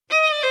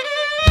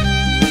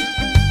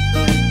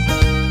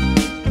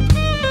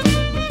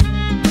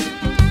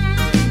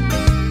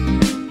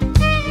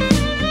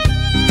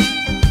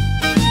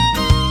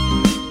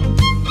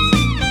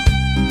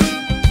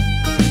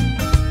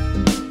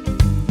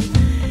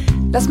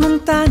Las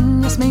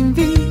montañas me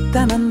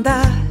invitan a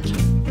andar,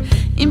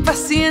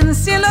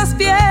 impaciencia en los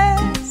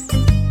pies.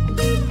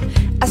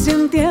 Hace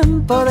un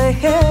tiempo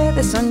dejé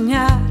de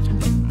soñar,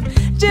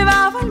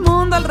 llevaba el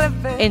mundo al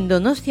revés. En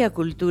Donostia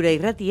Cultura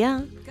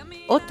Irratia,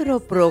 otro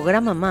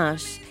programa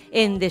más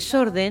en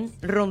Desorden,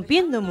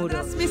 rompiendo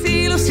muros. Mis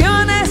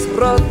ilusiones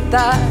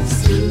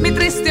rotas, mi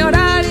triste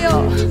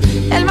horario,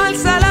 el mal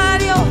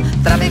salario,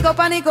 tráfico,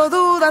 pánico,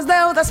 dudas,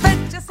 deudas,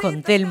 fechas.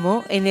 Con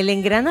Telmo en el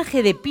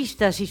engranaje de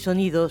pistas y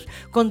sonidos,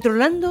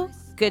 controlando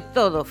que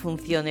todo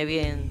funcione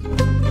bien.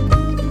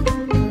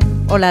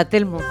 Hola,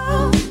 Telmo.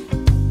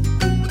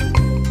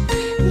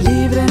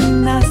 Libre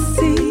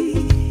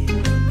nací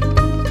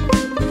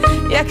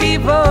y aquí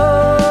voy,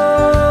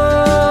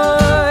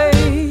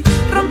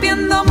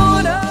 rompiendo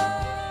muros.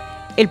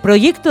 El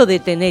proyecto de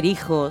tener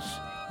hijos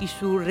y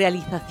su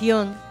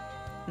realización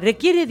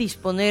requiere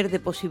disponer de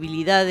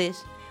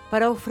posibilidades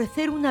para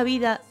ofrecer una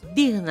vida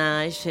digna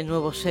a ese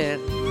nuevo ser.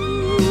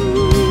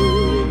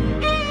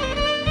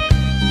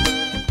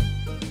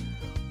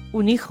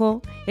 Un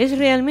hijo es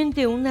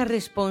realmente una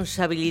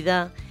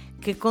responsabilidad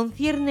que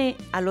concierne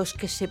a los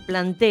que se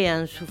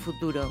plantean su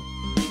futuro.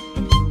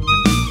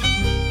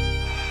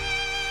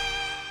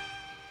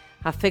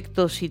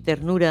 Afectos y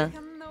ternura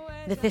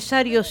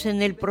necesarios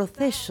en el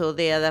proceso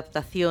de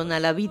adaptación a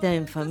la vida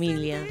en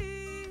familia,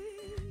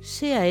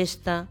 sea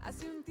esta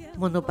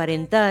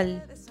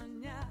monoparental,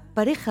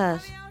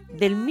 parejas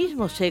del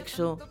mismo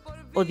sexo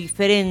o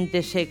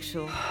diferente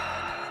sexo.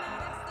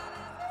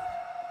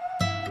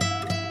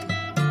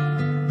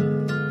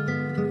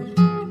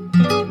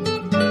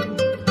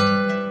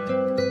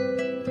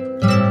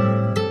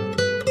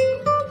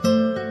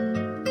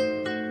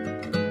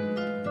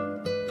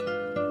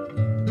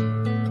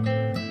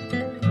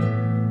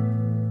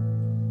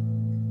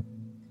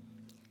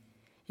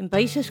 En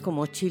países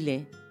como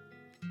Chile,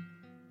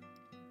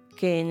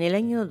 que en el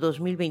año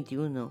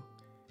 2021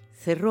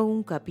 cerró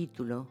un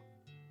capítulo,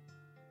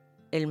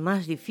 el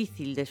más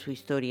difícil de su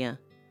historia,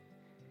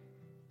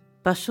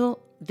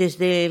 pasó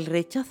desde el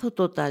rechazo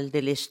total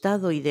del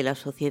Estado y de la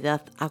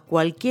sociedad a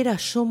cualquier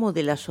asomo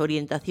de las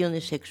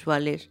orientaciones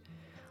sexuales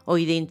o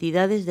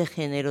identidades de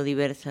género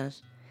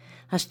diversas,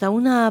 hasta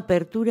una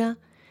apertura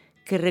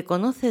que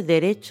reconoce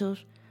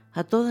derechos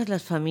a todas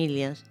las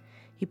familias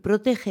y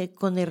protege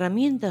con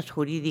herramientas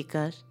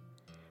jurídicas,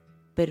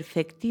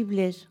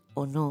 perfectibles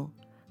o no,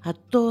 a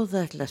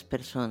todas las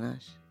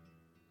personas.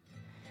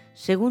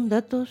 Según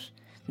datos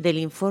del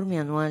Informe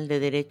Anual de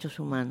Derechos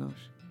Humanos,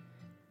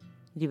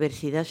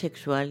 Diversidad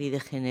Sexual y de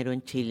Género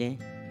en Chile.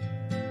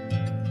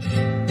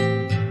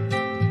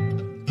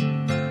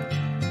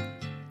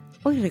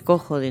 Hoy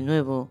recojo de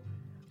nuevo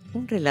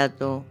un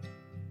relato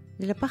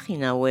de la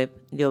página web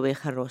de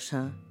Oveja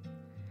Rosa,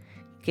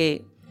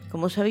 que,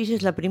 como sabéis,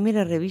 es la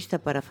primera revista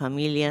para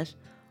familias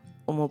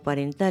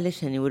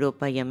homoparentales en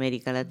Europa y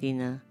América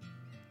Latina.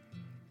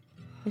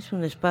 Es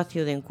un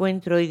espacio de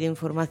encuentro y de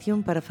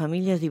información para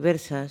familias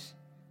diversas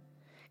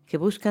que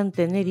buscan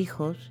tener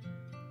hijos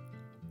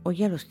o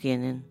ya los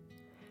tienen.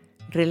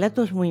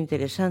 Relatos muy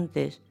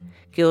interesantes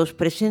que os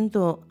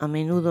presento a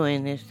menudo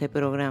en este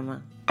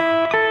programa.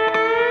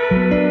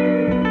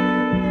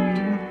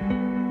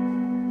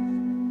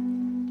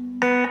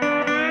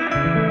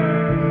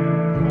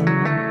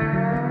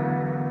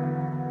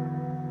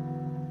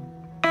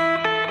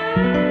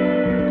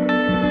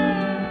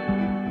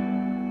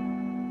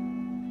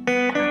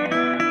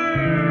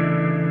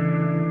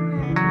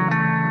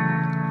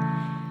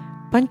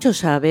 Pancho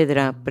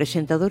Saavedra,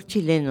 presentador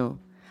chileno,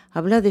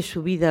 habla de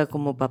su vida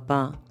como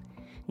papá,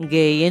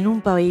 gay en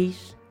un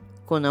país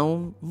con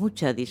aún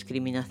mucha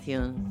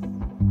discriminación.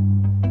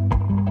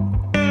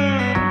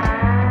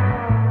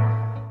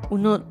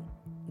 Uno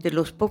de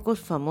los pocos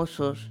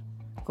famosos,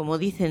 como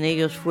dicen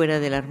ellos fuera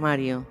del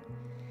armario,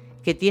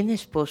 que tiene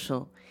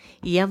esposo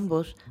y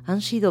ambos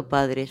han sido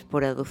padres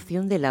por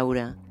adopción de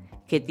Laura,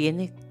 que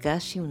tiene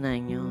casi un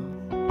año.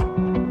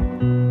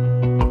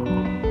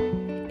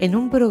 En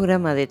un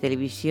programa de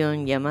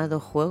televisión llamado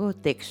Juego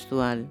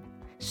Textual,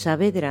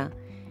 Saavedra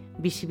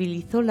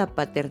visibilizó la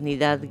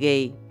paternidad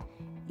gay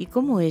y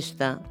cómo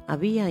ésta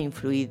había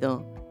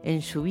influido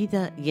en su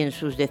vida y en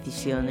sus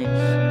decisiones.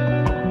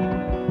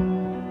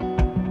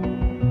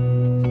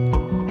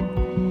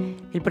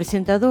 El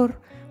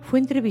presentador fue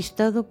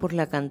entrevistado por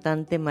la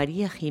cantante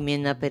María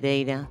Jimena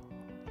Pereira,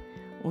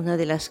 una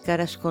de las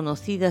caras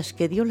conocidas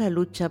que dio la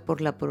lucha por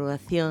la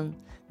aprobación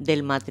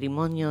del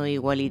matrimonio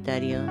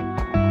igualitario.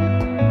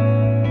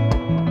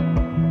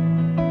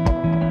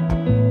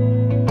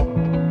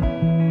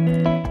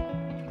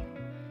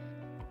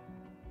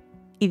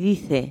 Y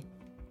dice: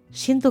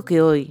 siento que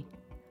hoy,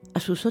 a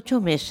sus 8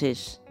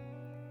 meses,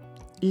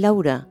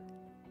 Laura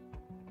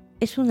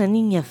es una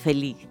niña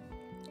feliz,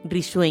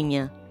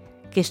 risueña,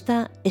 que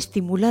está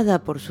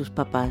estimulada por sus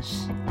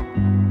papás.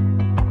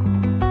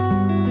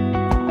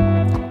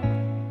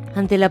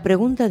 Ante la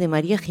pregunta de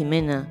María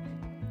Jimena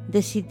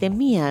de si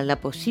temía la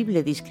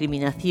posible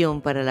discriminación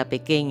para la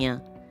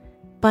pequeña,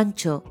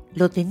 Pancho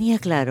lo tenía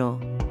claro.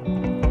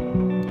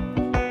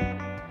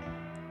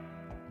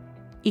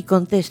 y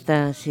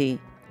contesta así: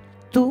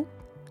 tú,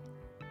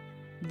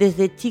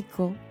 desde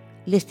chico,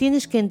 les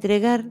tienes que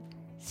entregar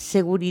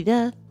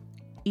seguridad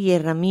y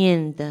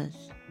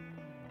herramientas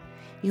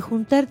y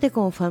juntarte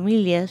con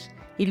familias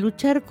y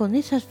luchar con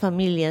esas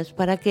familias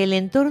para que el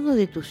entorno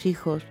de tus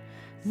hijos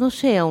no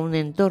sea un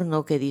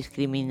entorno que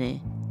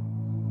discrimine.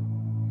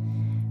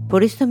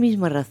 Por esta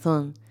misma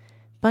razón,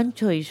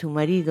 Pancho y su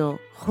marido,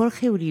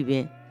 Jorge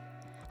Uribe,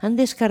 han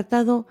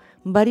descartado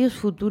varios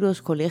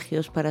futuros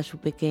colegios para su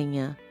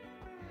pequeña.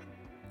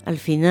 Al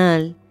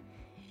final,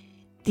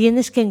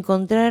 tienes que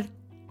encontrar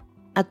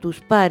a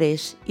tus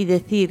pares y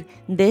decir: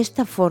 de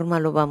esta forma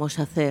lo vamos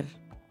a hacer.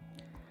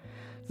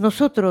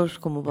 Nosotros,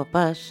 como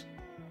papás,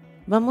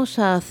 vamos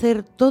a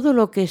hacer todo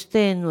lo que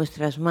esté en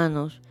nuestras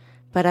manos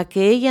para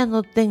que ella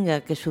no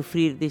tenga que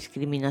sufrir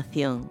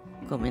discriminación,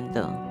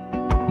 comentó.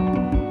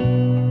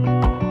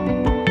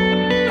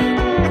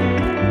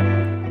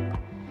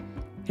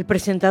 El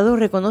presentador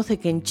reconoce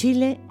que en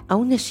Chile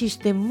aún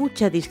existe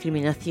mucha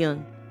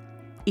discriminación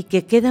y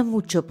que queda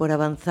mucho por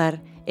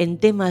avanzar en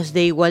temas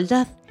de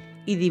igualdad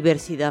y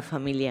diversidad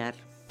familiar.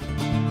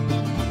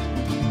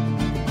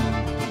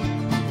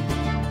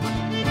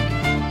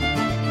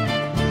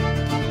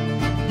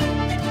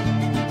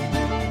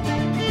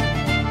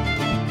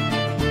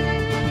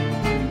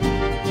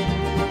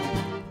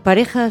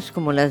 Parejas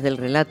como las del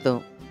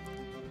relato,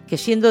 que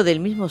siendo del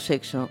mismo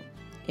sexo,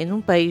 en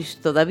un país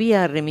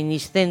todavía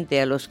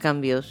reminiscente a los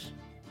cambios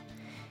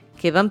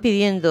que van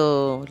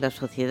pidiendo la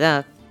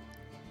sociedad,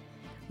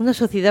 una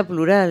sociedad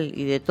plural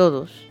y de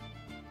todos,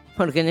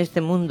 porque en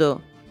este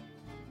mundo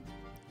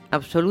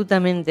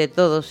absolutamente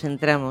todos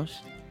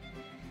entramos,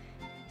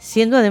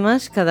 siendo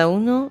además cada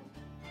uno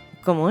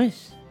como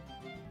es.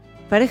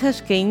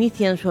 Parejas que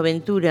inician su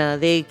aventura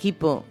de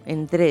equipo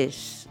en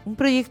tres, un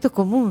proyecto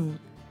común,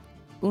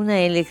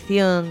 una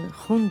elección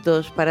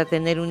juntos para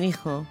tener un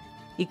hijo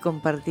y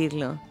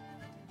compartirlo.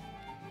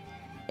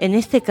 En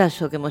este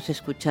caso que hemos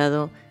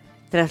escuchado,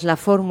 tras la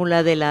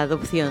fórmula de la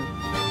adopción.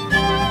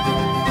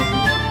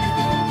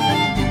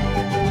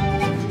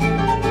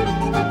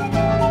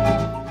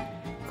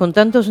 Con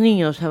tantos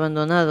niños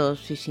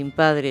abandonados y sin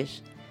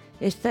padres,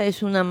 esta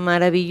es una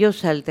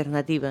maravillosa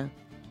alternativa.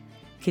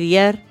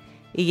 Criar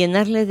y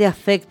llenarle de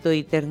afecto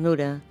y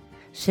ternura,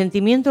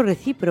 sentimientos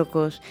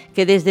recíprocos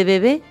que desde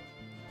bebé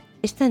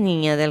esta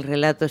niña del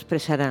relato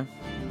expresará.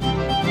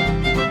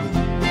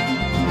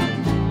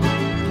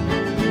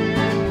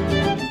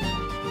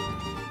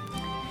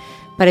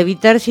 Para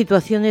evitar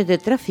situaciones de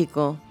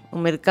tráfico o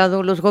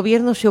mercado, los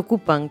gobiernos se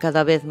ocupan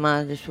cada vez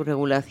más de su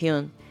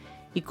regulación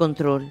y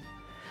control,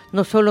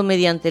 no solo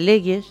mediante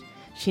leyes,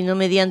 sino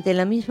mediante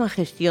la misma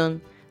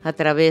gestión a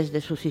través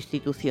de sus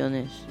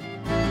instituciones.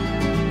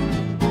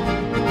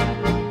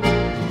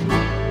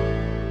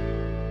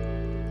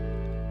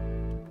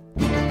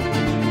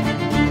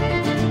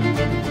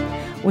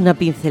 Una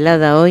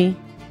pincelada hoy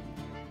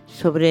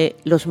sobre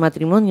los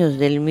matrimonios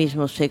del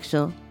mismo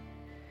sexo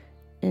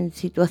en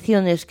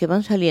situaciones que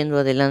van saliendo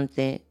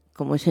adelante,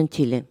 como es en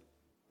Chile.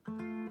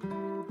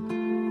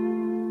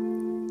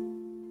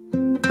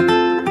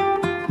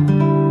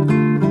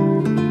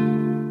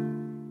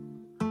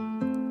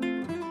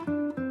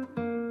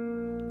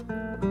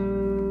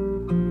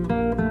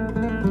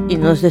 Y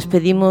nos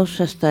despedimos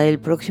hasta el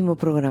próximo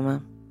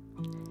programa.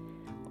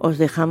 Os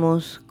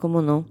dejamos,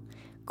 como no,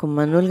 con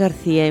Manuel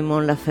García y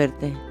Mon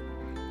Laferte,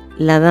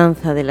 La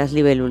danza de las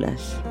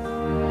libélulas.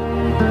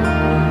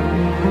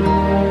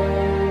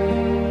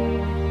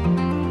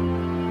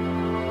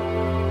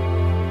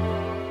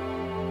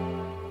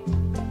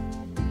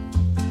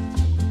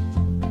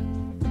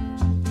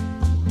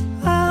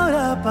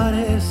 Ahora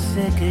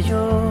parece que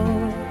yo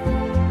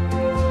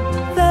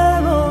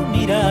debo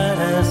mirar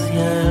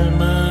hacia el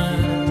mar,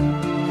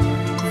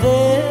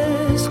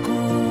 descubrir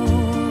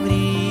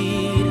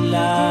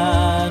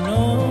la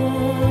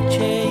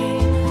noche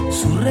y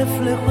su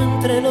reflejo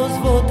entre los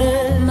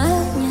botes.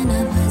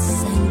 Mañana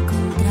vas a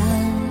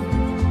encontrar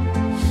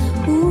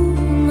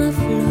una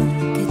flor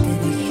que te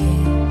dejé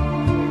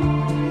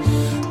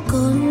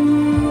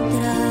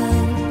contra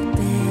el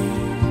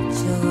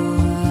pecho.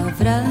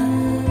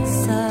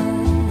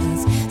 Abrazas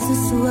su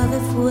suave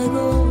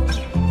fuego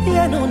Y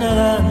en una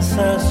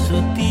danza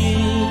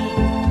sutil,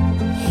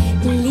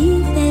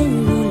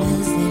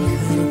 libélulas del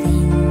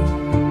jardín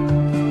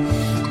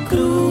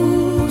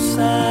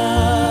cruzarán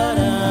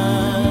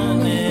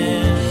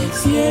el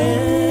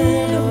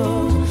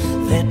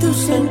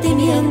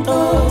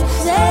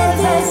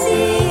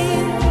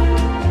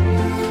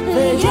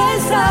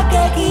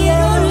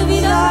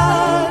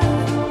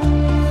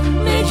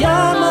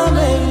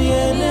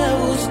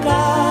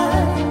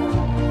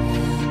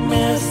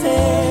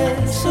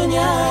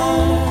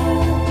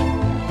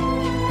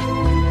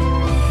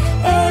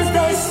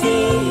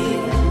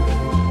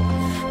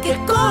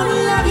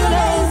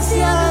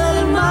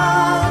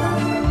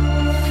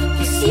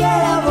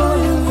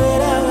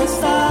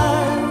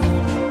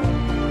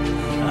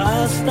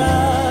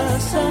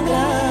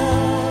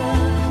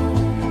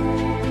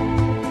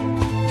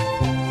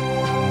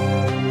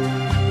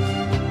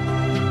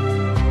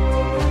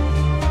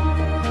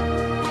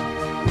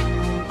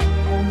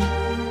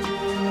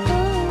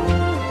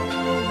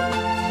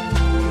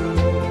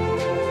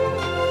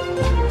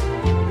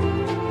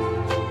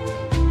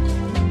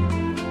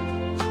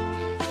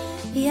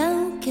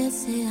que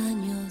hace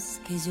años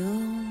que yo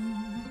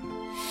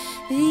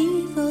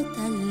vivo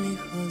tan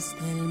lejos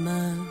del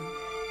mar.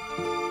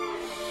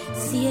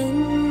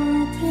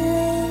 Siempre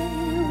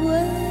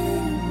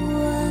vuelvo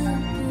al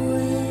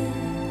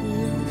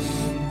pueblo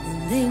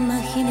donde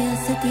imaginé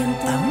hace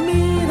tiempo a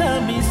mi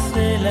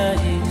damisela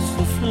y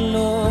su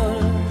flor,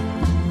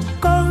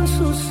 con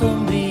su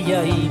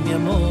sombrilla y mi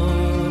amor.